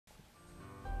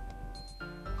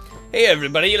Hey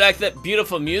everybody, you like that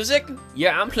beautiful music?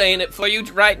 Yeah, I'm playing it for you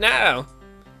right now.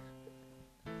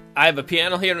 I have a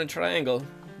piano here in a triangle.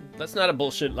 That's not a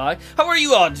bullshit lie. How are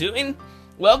you all doing?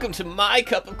 Welcome to my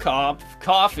cup of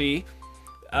coffee.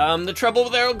 The Trouble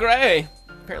with Earl Grey.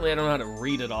 Apparently I don't know how to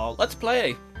read it all. Let's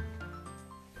play.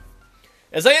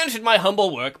 As I entered my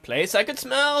humble workplace, I could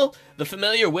smell the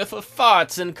familiar whiff of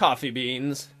farts and coffee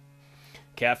beans.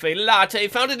 Café Latte,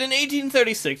 founded in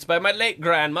 1836 by my late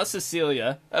grandma,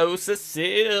 Cecilia. Oh,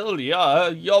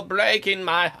 Cecilia, you're breaking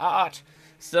my heart.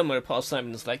 Somewhere Paul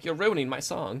Simon's like, you're ruining my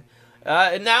song.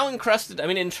 And now entrusted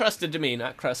to me,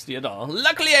 not crusty at all.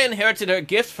 Luckily, I inherited her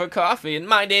gift for coffee, and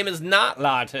my name is not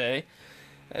Latte.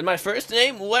 And my first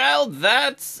name, well,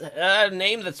 that's a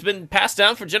name that's been passed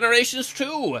down for generations,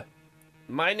 too.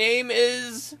 My name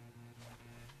is...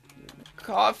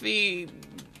 Coffee...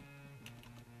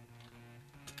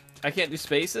 I can't do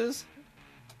spaces?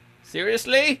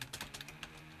 Seriously?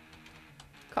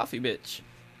 Coffee bitch.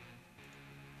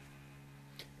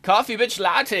 Coffee bitch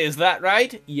latte, is that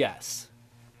right? Yes.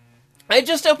 I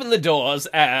just opened the doors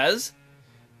as...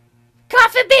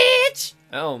 Coffee bitch!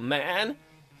 Oh, man.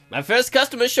 My first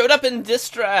customer showed up in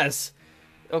distress.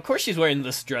 Of course she's wearing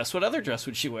this dress. What other dress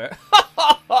would she wear?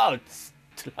 Oh, it's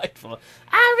delightful.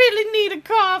 I really need a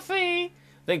coffee.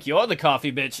 Think you're the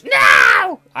coffee bitch.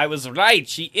 No! I was right.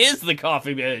 She is the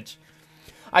coffee bitch.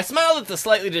 I smiled at the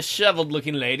slightly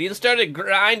disheveled-looking lady and started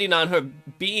grinding on her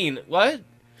bean. What?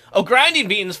 Oh, grinding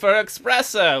beans for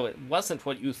espresso. It wasn't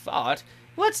what you thought.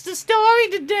 What's the story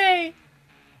today?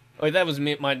 Oh, that was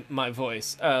me, my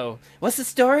voice. Oh. What's the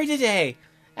story today?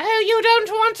 Oh, you don't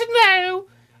want to know?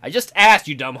 I just asked,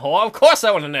 you dumb whore. Of course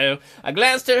I want to know. I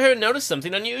glanced at her and noticed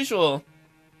something unusual.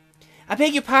 I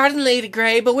beg your pardon, Lady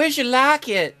Grey, but where's your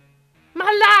locket?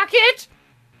 My locket?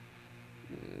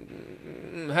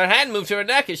 Her hand moved to her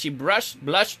neck as she blushed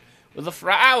with a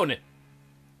frown.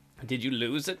 Did you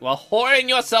lose it while whoring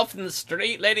yourself in the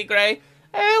street, Lady Grey?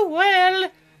 Oh,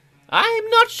 well, I'm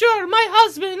not sure. My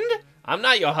husband... I'm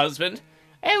not your husband.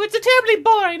 Oh, it's a terribly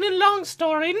boring and long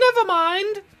story. Never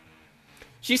mind.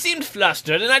 She seemed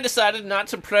flustered, and I decided not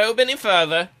to probe any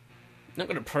further. I'm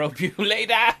going to probe you. Lay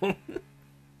down.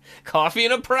 Coffee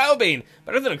and a probing.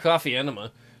 Better than a coffee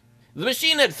enema. The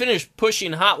machine had finished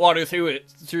pushing hot water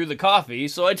through the coffee,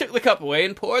 so I took the cup away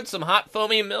and poured some hot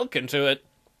foamy milk into it.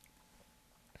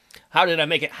 How did I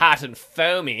make it hot and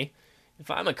foamy?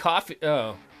 If I'm a coffee...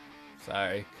 Oh,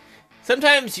 sorry.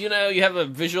 Sometimes, you know, you have a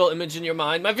visual image in your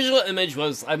mind. My visual image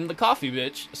was, I'm the coffee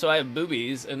bitch, so I have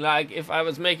boobies, and, like, if I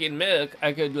was making milk,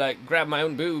 I could, like, grab my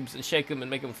own boobs and shake them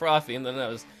and make them frothy, and then I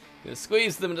was...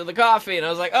 squeeze them into the coffee, and I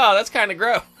was like, oh, that's kind of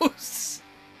gross.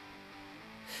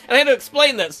 And I had to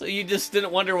explain that, so you just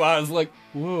didn't wonder why I was like,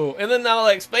 whoa. And then now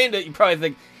I explained it, you probably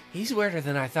think, he's weirder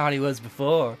than I thought he was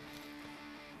before.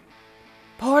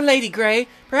 Poor Lady Grey.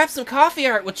 Perhaps some coffee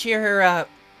art will cheer her up.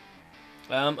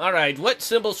 Alright, what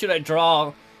symbol should I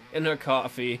draw in her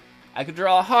coffee? I could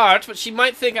draw a heart, but she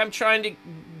might think I'm trying to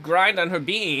grind on her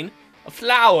bean. A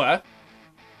flower.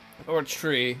 Or a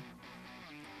tree.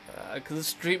 Because it's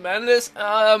Street Madness.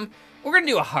 We're gonna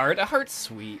do a heart. A heart's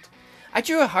sweet. I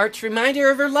drew a heart to remind her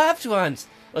of her loved ones.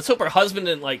 Let's hope her husband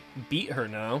didn't, like, beat her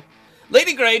now.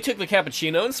 Lady Grey took the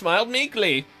cappuccino and smiled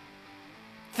meekly.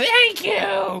 Thank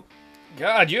you!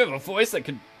 God, you have a voice that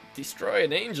could destroy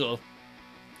an angel.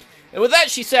 And with that,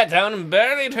 she sat down and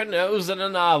buried her nose in a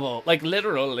novel. Like,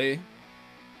 literally.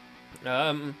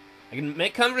 I can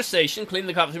make conversation, clean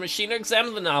the coffee machine, or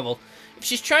examine the novel. If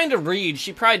she's trying to read,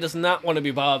 she probably does not want to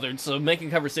be bothered, so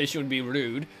making conversation would be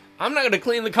rude. I'm not going to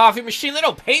clean the coffee machine. They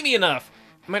don't pay me enough.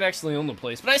 I might actually own the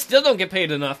place, but I still don't get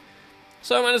paid enough.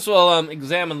 So I might as well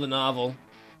examine the novel.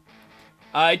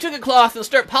 I took a cloth and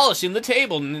started polishing the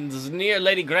table near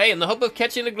Lady Grey in the hope of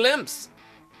catching a glimpse.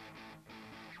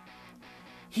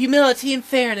 Humility and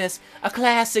Fairness, a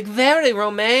classic, very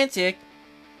romantic.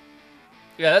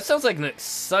 Yeah, that sounds like an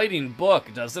exciting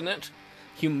book, doesn't it?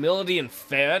 Humility and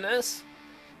Fairness?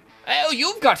 Oh,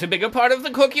 you've got a bigger part of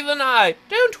the cookie than I.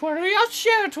 Don't worry, I'll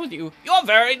share it with you. You're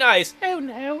very nice. Oh,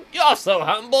 no. You're so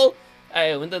humble.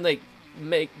 Oh, and then they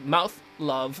make mouth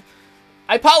love.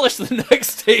 I polished the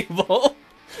next table.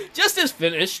 Just as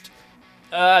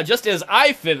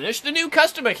I finished, a new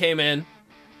customer came in.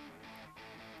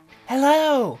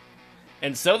 Hello.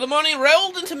 And so the morning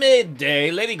rolled into midday.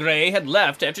 Lady Grey had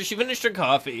left after she finished her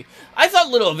coffee. I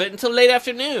thought little of it until late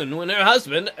afternoon, when her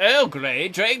husband, Earl Grey,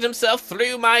 dragged himself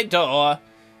through my door.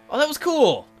 Oh, that was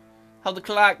cool. How the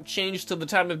clock changed to the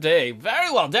time of day.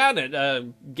 Very well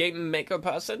done, game maker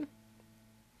person.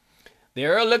 The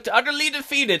Earl looked utterly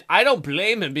defeated. I don't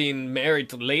blame him being married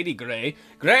to Lady Grey.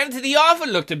 Granted, he often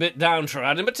looked a bit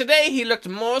downtrodden, but today he looked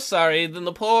more sorry than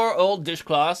the poor old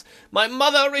dishcloths my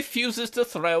mother refuses to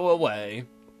throw away.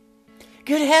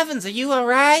 Good heavens, are you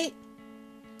alright?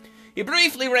 He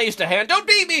briefly raised a hand. Don't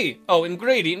beat me! Oh,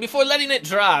 ingredient, before letting it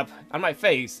drop on my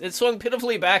face. It swung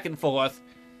pitifully back and forth.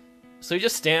 So he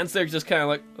just stands there, just kind of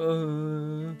like,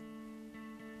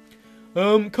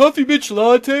 coffee bitch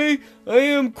latte? I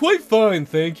am quite fine,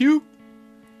 thank you.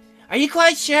 Are you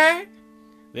quite sure?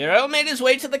 The Earl made his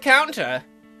way to the counter.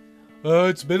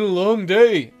 It's been a long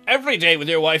day. Every day with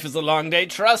your wife is a long day,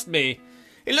 trust me.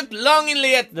 He looked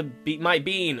longingly at the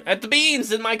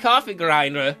beans in my coffee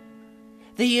grinder.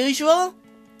 The usual?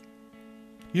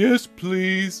 Yes,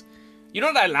 please. You know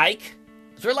what I like?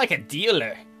 They're like a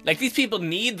dealer. Like, these people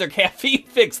need their caffeine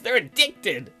fix. They're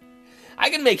addicted. I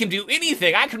can make him do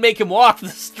anything. I can make him walk the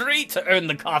street to earn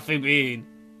the coffee bean.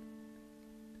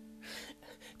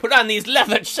 Put on these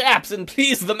leather chaps and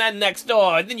please the men next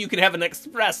door, and then you can have an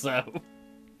espresso.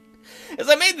 As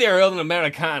I made the Earl an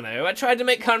Americano, I tried to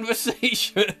make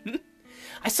conversation.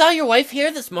 I saw your wife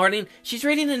here this morning. She's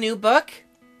reading a new book.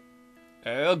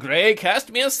 Earl Grey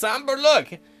cast me a somber look.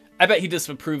 I bet he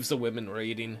disapproves of women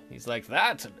reading. He's like,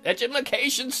 that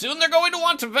education, soon they're going to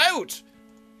want to vote.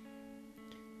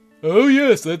 Oh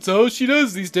yes, that's all she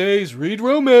does these days, read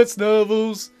romance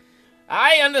novels.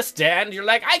 I understand, you're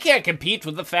like, I can't compete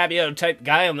with the Fabio-type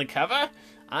guy on the cover.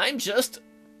 I'm just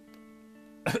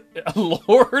a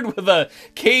lord with a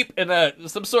cape and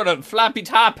some sort of floppy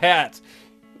top hat.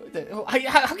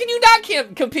 How can you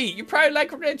not compete? You're probably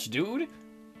like rich, dude.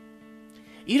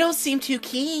 You don't seem too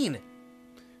keen.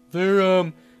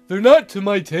 They're not to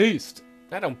my taste.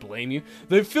 I don't blame you.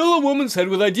 They fill a woman's head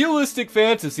with idealistic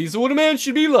fantasies of what a man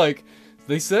should be like.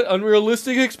 They set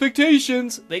unrealistic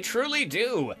expectations. They truly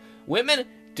do. Women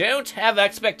don't have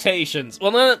expectations.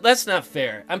 Well, no, that's not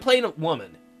fair. I'm playing a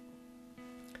woman.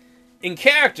 In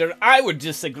character, I would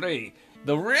disagree.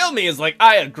 The real me is like,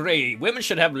 I agree. Women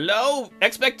should have low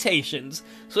expectations.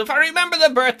 So if I remember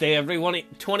their birthday every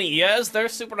 20 years, they're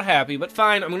super happy. But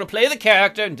fine, I'm going to play the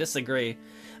character and disagree.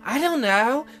 I don't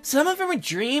know. Some of them are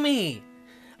dreamy.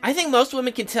 I think most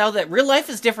women can tell that real life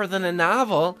is different than a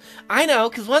novel. I know,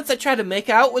 because once I tried to make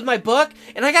out with my book,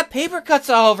 and I got paper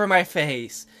cuts all over my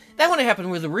face. That wouldn't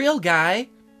happen with a real guy.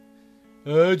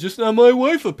 Just not my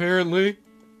wife, apparently.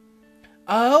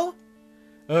 Oh?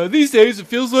 These days it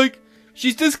feels like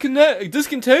she's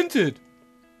discontented.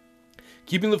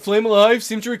 Keeping the flame alive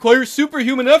seems to require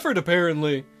superhuman effort,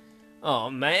 apparently. Oh,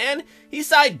 man. He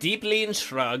sighed deeply and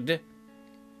shrugged.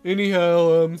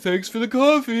 Anyhow, thanks for the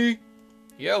coffee.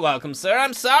 You're welcome, sir.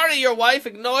 I'm sorry your wife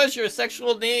ignores your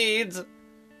sexual needs.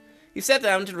 He sat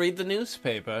down to read the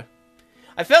newspaper.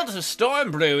 I felt a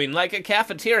storm brewing, like a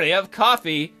cafeteria of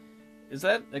coffee. Is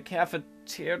that a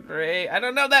cafeteria? I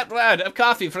don't know that word. Of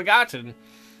coffee forgotten.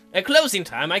 At closing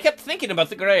time, I kept thinking about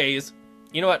the Greys.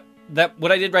 You know what?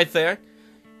 What I did right there?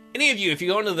 Any of you, if you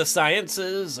go into the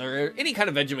sciences or any kind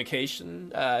of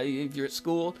education, if you're at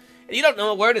school, and you don't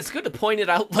know a word, it's good to point it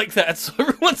out like that so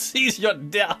everyone sees you're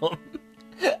dumb.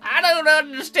 I don't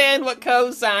understand what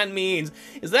cosign means.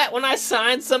 Is that when I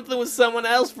sign something with someone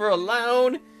else for a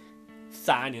loan?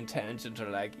 Sign intentions are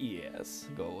like, yes,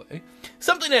 go away.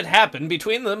 Something had happened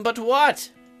between them, but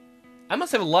what? I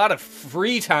must have a lot of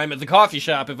free time at the coffee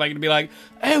shop if I can be like,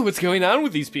 oh, what's going on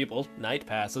with these people? Night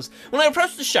passes. When I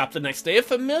approached the shop the next day, a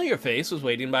familiar face was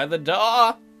waiting by the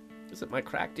door. Is it my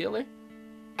crack dealer?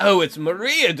 Oh, it's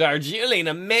Maria Darjeeling,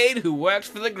 a maid who works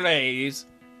for the Greys.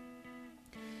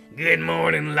 Good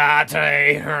morning,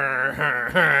 Latte.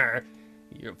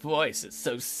 Your voice is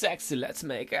so sexy, let's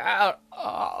make out.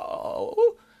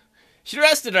 Oh. She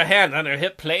rested her hand on her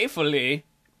hip playfully.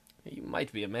 You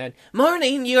might be a man.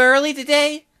 Morning, you early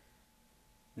today?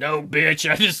 No,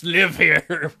 bitch, I just live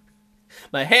here.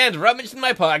 My hand rummaged in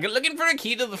my pocket, looking for a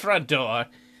key to the front door.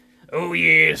 Oh,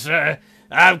 yes,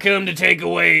 I've come to take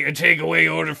away a takeaway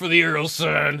order for the Earl's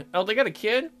son. Oh, they got a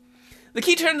kid? The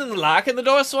key turned in the lock and the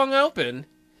door swung open.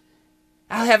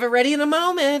 I'll have it ready in a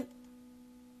moment.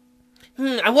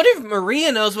 I wonder if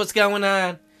Maria knows what's going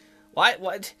on.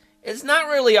 What? It's not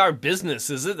really our business,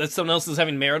 is it, that someone else is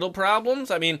having marital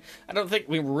problems? I mean, I don't think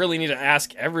we really need to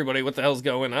ask everybody what the hell's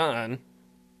going on.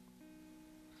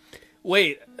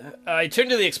 Wait, I turned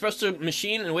to the espresso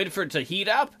machine and waited for it to heat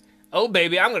up? Oh,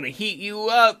 baby, I'm gonna heat you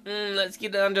up. Let's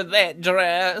get under that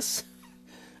dress.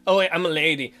 Oh, wait, I'm a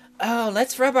lady. Oh,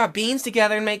 let's rub our beans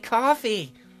together and make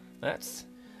coffee. That's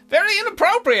very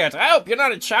inappropriate. I hope you're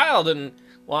not a child and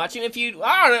watching. If you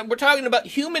are, we're talking about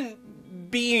human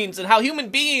beings and how human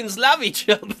beings love each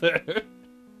other.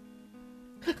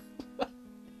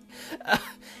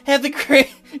 Have the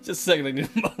Grey... Just a second, I need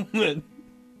a moment.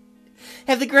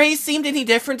 Have the Greys seemed any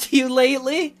different to you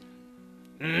lately?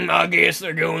 I guess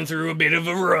they're going through a bit of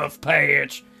a rough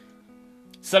patch.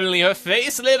 Suddenly her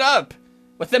face lit up.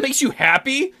 What, that makes you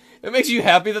happy? It makes you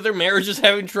happy that their marriage is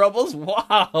having troubles?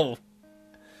 Wow.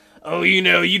 Oh, you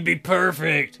know, you'd be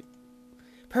perfect.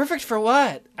 Perfect for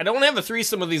what? I don't want to have a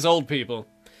threesome with these old people.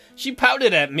 She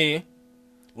pouted at me.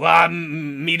 Why,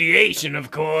 mediation, of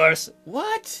course.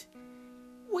 What?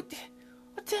 What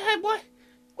the heck? What?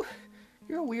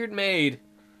 You're a weird maid.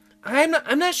 I'm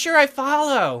not sure I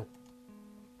follow.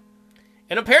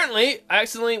 And apparently, I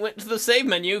accidentally went to the save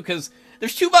menu because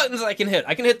there's 2 buttons I can hit.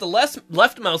 I can hit the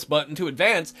left mouse button to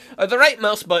advance, or the right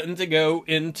mouse button to go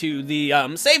into the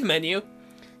save menu.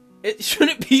 It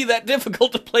shouldn't be that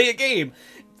difficult to play a game.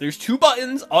 There's 2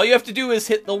 buttons. All you have to do is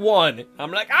hit the 1.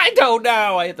 I'm like, I don't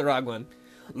know. I hit the wrong one.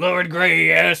 Lord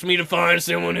Grey asked me to find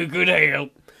someone who could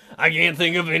help. I can't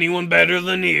think of anyone better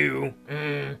than you.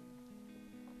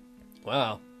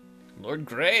 Wow. Lord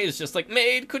Grey is just like,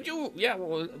 maid, could you... Yeah,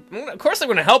 well, of course I'm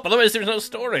going to help, otherwise there's no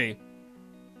story.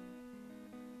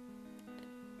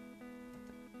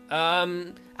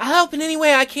 I'll help in any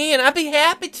way I can. I'd be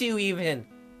happy to, even.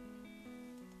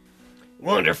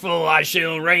 Wonderful. I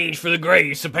shall arrange for the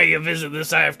Greys to pay a visit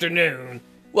this afternoon.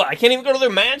 What, I can't even go to their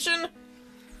mansion?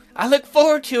 I look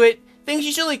forward to it. Things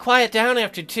usually quiet down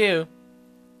after 2.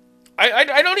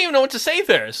 I don't even know what to say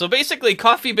there. So basically,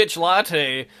 Coffee Bitch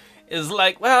Latte is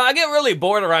like, well, I get really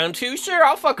bored around 2. Sure,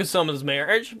 I'll fuck with someone's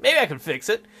marriage. Maybe I can fix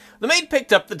it. The maid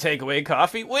picked up the takeaway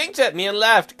coffee, winked at me, and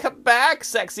left. Come back,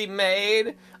 sexy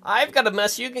maid. I've got a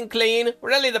mess you can clean.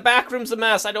 Really, the back room's a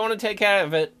mess. I don't want to take care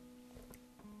of it.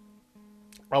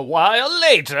 A while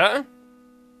later...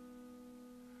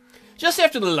 Just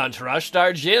after the lunch rush,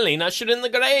 Darjeeling ushered in the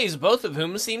Greys, both of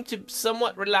whom seemed to be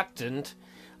somewhat reluctant.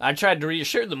 I tried to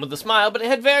reassure them with a smile, but it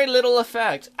had very little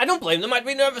effect. I don't blame them, I'd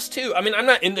be nervous too. I mean, I'm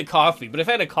not into coffee, but if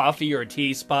I had a coffee or a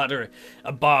tea spot or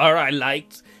a bar I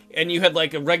liked, and you had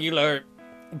like a regular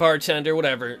bartender,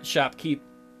 whatever, shopkeep,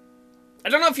 I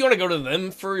don't know if you want to go to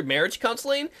them for marriage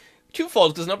counseling.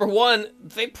 Twofold, because number 1,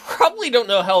 they probably don't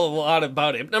know a hell of a lot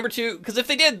about it. Number 2, because if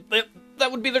they did,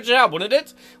 that would be their job, wouldn't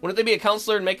it? Wouldn't they be a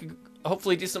counselor and make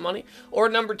hopefully decent money? Or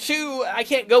number 2, I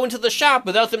can't go into the shop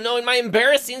without them knowing my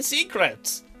embarrassing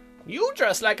secrets. You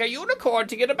dress like a unicorn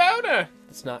to get a boner.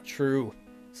 It's not true.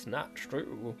 It's not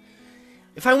true.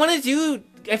 If I want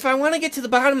to get to the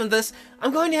bottom of this,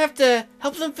 I'm going to have to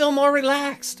help them feel more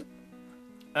relaxed.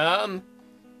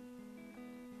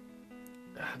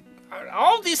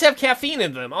 All of these have caffeine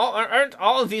in them. Aren't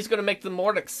all of these going to make them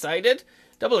more excited?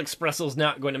 Double espresso's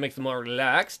not going to make them more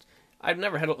relaxed. I've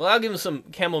never had well, I'll give them some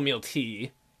chamomile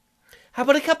tea. How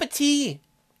about a cup of tea?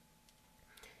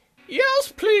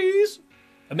 Yes, please.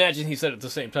 Imagine he said it at the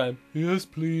same time. Yes,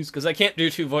 please. Because I can't do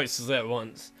 2 voices at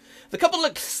once. The couple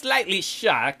looked slightly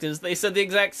shocked as they said the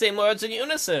exact same words in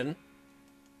unison.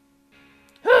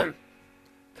 Come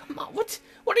on, what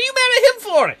are you mad at him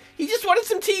for? He just wanted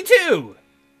some tea too.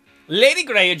 Lady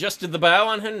Grey adjusted the bow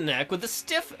on her neck with the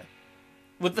sniff,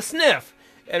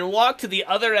 and walked to the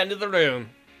other end of the room.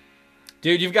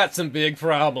 Dude, you've got some big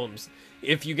problems.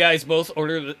 If you guys both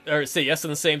order or say yes on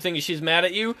the same thing and she's mad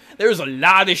at you, there's a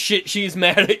lot of shit she's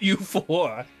mad at you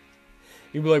for.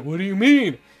 You'd be like, what do you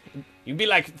mean? You'd be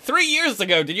like, 3 years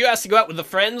ago, did you ask to go out with the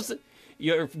friends?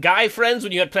 Your guy friends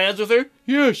when you had plans with her?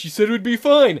 Yeah, she said it would be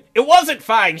fine. It wasn't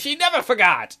fine. She never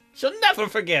forgot. She'll never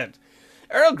forget.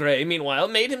 Earl Grey, meanwhile,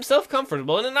 made himself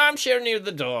comfortable in an armchair near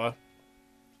the door.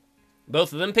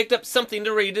 Both of them picked up something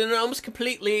to read in an almost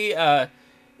complete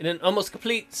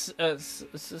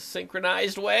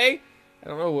synchronized way. I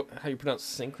don't know how you pronounce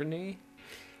synchrony.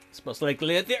 It's most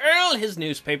likely the Earl, his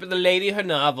newspaper, the lady, her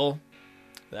novel.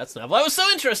 That's novel. I was so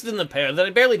interested in the pair that I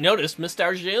barely noticed Miss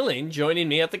Darjeeling joining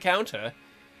me at the counter.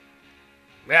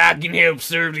 I can help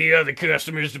serve the other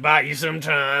customers to buy you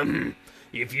sometime,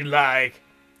 if you like.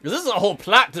 This is a whole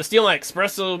plot to steal my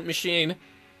espresso machine.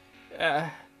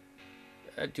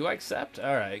 Do I accept?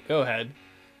 Alright, go ahead.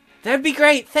 That'd be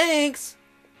great, thanks!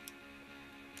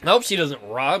 I hope she doesn't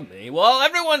rob me. Well,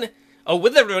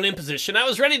 with everyone in position, I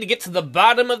was ready to get to the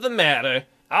bottom of the matter.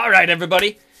 Alright,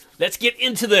 everybody, let's get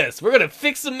into this. We're gonna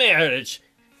fix the marriage.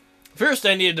 First,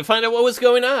 I needed to find out what was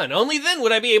going on. Only then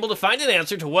would I be able to find an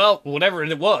answer to, well, whatever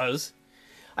it was.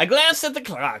 I glanced at the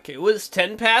clock. It was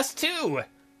 2:10.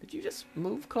 Did you just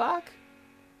move clock?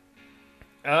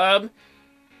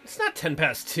 It's not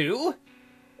 2:10.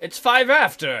 It's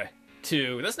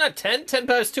 2:05. That's not 10.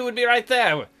 2:10 would be right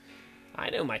there. I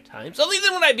know my times. Only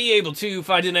then would I be able to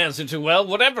find an answer to, well,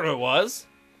 whatever it was.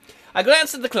 I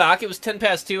glanced at the clock. It was 10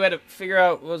 past 2. I had to figure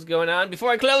out what was going on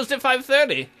before I closed at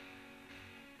 5:30.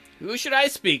 Who should I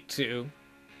speak to?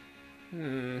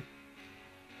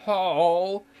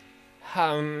 Oh.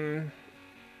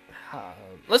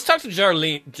 Let's talk to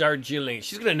Jargeline.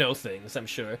 She's gonna know things, I'm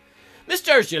sure. Miss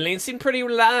Jargeline seemed pretty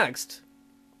relaxed.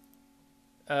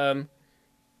 I'm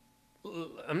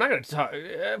not gonna talk.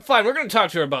 Fine, we're gonna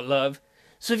talk to her about love.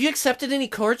 So have you accepted any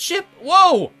courtship?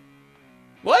 Whoa!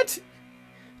 What?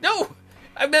 No!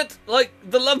 I meant, like,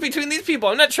 the love between these people.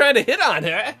 I'm not trying to hit on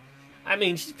her. I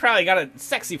mean, she's probably got a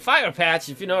sexy fire patch,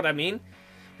 if you know what I mean.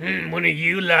 Wouldn't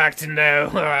you like to know?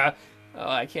 Oh,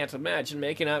 I can't imagine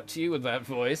making out to you with that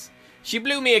voice. She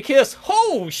blew me a kiss.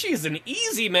 Oh, she's an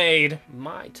easy maid.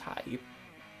 My type.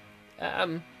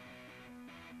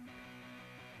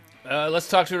 Let's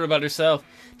talk to her about herself.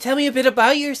 Tell me a bit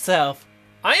about yourself.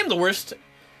 I am the worst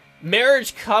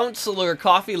marriage counselor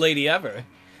coffee lady ever.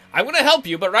 I want to help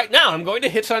you, but right now I'm going to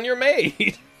hit on your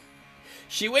maid.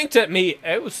 She winked at me.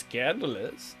 Oh,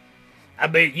 scandalous. I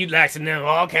bet you'd like to know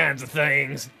all kinds of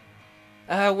things.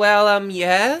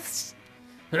 Yes?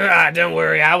 Don't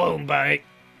worry, I won't bite.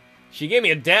 She gave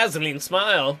me a dazzling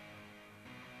smile.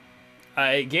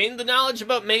 I gained the knowledge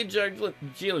about Maid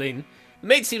Jargeline. The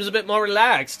maid seems a bit more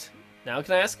relaxed. Now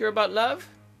can I ask her about love?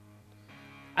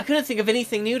 I couldn't think of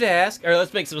anything new to ask. Or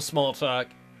let's make some small talk.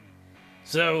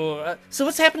 So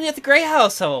what's happening at the Grey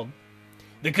household?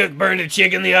 The cook burned a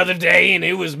chicken the other day, and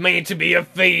it was meant to be a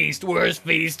feast. Worst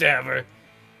feast ever.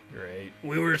 Great.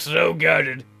 We were so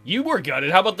gutted. You were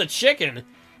gutted. How about the chicken?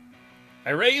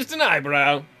 I raised an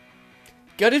eyebrow.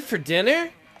 Gutted for dinner?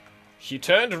 She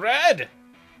turned red.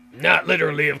 Not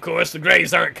literally, of course. The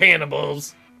Greys aren't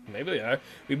cannibals. Maybe they are.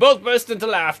 We both burst into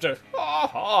laughter.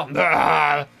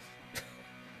 Alright,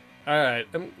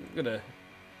 I'm gonna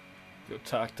go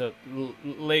talk to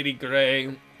Lady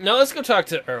Grey. No, let's go talk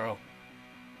to Earl.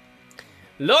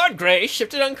 Lord Grey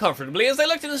shifted uncomfortably as I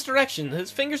looked in his direction. His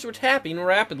fingers were tapping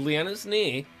rapidly on his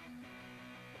knee.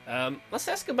 Let's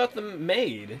ask about the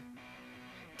maid.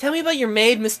 Tell me about your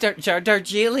maid, Miss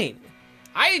Jargeline.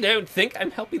 I don't think I'm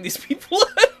helping these people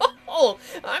at all.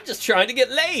 I'm just trying to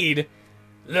get laid.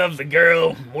 Love the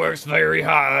girl. Works very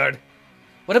hard.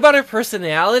 What about her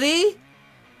personality?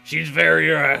 She's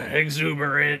very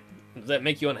exuberant. Does that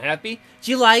make you unhappy?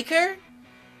 Do you like her?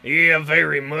 Yeah,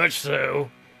 very much so.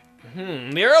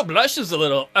 The Earl blushes a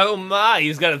little. Oh my,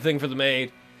 he's got a thing for the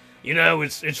maid. You know,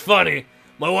 it's funny.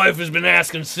 My wife has been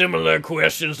asking similar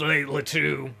questions lately,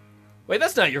 too. Wait,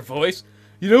 that's not your voice.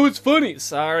 You know, it's funny.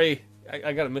 Sorry.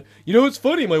 I got a... You know, it's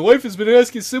funny. My wife has been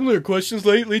asking similar questions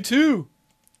lately, too.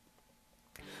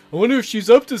 I wonder if she's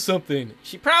up to something.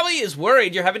 She probably is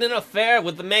worried you're having an affair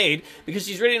with the maid because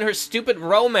she's reading her stupid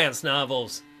romance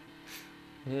novels.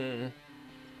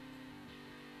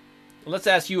 Let's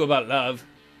ask you about love.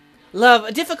 Love,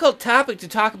 a difficult topic to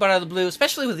talk about out of the blue,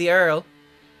 especially with the Earl.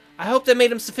 I hope that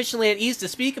made him sufficiently at ease to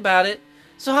speak about it.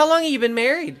 So how long have you been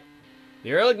married?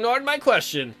 The Earl ignored my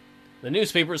question. The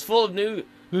newspaper is full of news.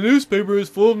 The newspaper is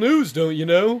full of news, don't you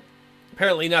know?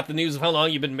 Apparently not the news of how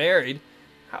long you've been married.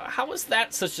 How is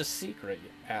that such a secret, you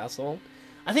asshole?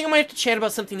 I think I might have to chat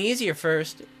about something easier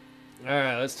first.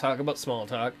 Alright, let's talk about small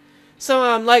talk.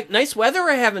 So, like, nice weather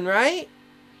we're having, right?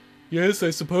 Yes,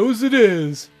 I suppose it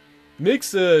is.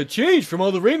 Makes a change from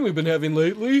all the rain we've been having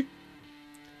lately.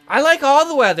 I like all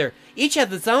the weather. Each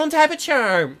has its own type of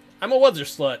charm. I'm a weather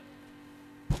slut.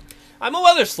 I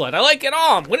like it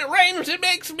all. When it rains, it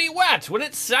makes me wet. When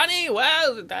it's sunny,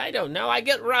 well, I don't know. I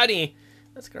get ruddy.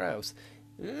 That's gross.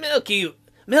 Milky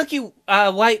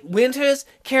white winters,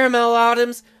 caramel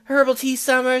autumns, herbal tea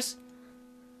summers.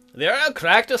 The Earl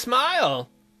cracked a smile.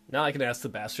 Now I can ask the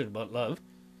bastard about love.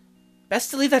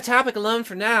 Best to leave that topic alone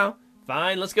for now.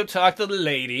 Fine, let's go talk to the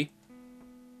lady.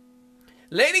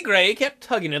 Lady Grey kept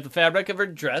tugging at the fabric of her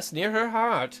dress near her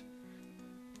heart.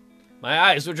 My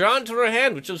eyes were drawn to her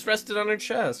hand, which was rested on her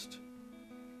chest.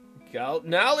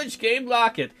 Knowledge gained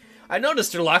locket. I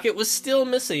noticed her locket was still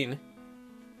missing.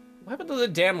 What happened to the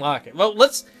damn locket? Well,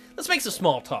 let's make some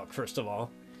small talk, first of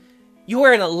all. You're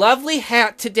wearing a lovely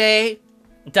hat today.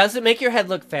 Does it make your head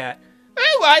look fat?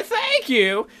 Oh, why, thank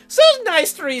you. So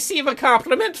nice to receive a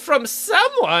compliment from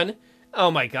someone.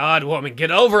 Oh my god, woman,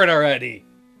 get over it already.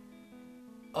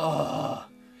 Ugh.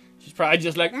 She's probably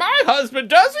just like, my husband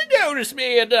doesn't notice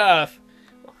me enough.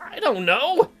 I don't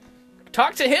know.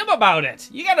 Talk to him about it.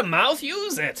 You got a mouth,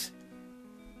 use it.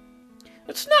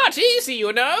 It's not easy,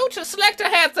 you know, to select a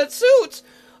hat that suits.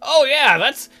 Oh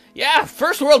yeah,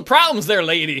 first world problems there,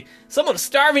 lady. Someone's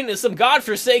starving in some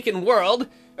godforsaken world,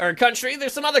 or country.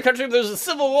 There's some other country, there's a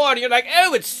civil war, and you're like,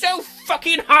 oh, it's so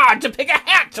fucking hard to pick a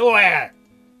hat to wear.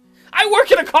 I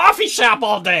work in a coffee shop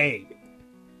all day.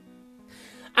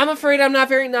 I'm afraid I'm not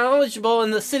very knowledgeable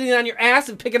in the sitting on your ass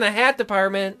and picking a hat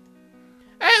department.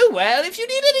 Oh, well, if you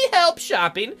need any help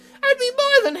shopping, I'd be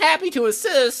more than happy to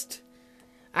assist.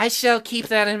 I shall keep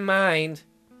that in mind.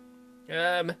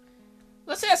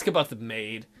 Let's ask about the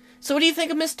maid. So what do you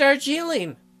think of Miss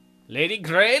Darjeeling? Lady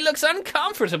Grey looks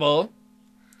uncomfortable.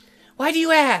 Why do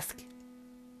you ask?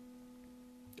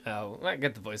 Oh, I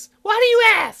get the voice. Why do you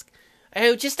ask?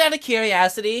 Oh, just out of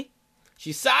curiosity.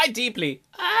 She sighed deeply.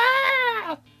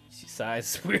 Ah! She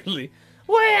sighs weirdly.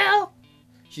 Well,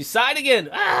 she sighed again.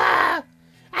 Ah!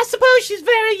 I suppose she's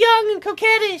very young and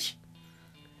coquettish.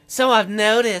 So I've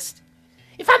noticed.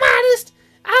 If I'm honest,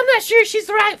 I'm not sure she's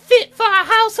the right fit for our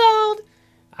household.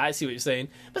 I see what you're saying.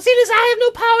 But seeing as I have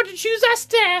no power to choose our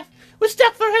staff, we're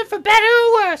stuck for her for better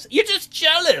or worse. You're just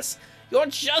jealous. You're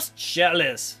just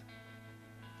jealous.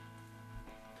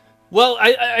 Well,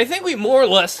 I think we more or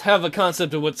less have a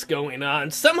concept of what's going on.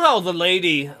 Somehow the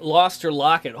lady lost her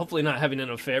locket, hopefully not having an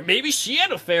affair. Maybe she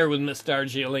had an affair with Miss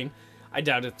Darjeeling. I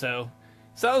doubt it, though.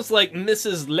 Sounds like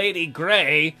Mrs. Lady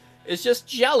Grey is just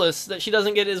jealous that she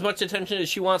doesn't get as much attention as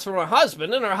she wants from her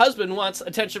husband, and her husband wants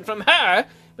attention from her,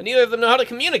 but neither of them know how to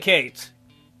communicate.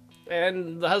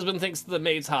 And the husband thinks the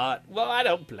maid's hot. Well, I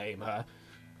don't blame her.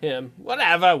 Him.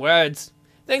 Whatever, words.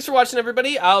 Thanks for watching,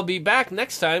 everybody. I'll be back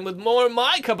next time with more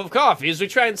My Cup of Coffee as we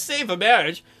try and save a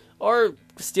marriage, or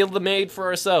steal the maid for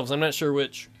ourselves. I'm not sure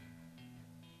which.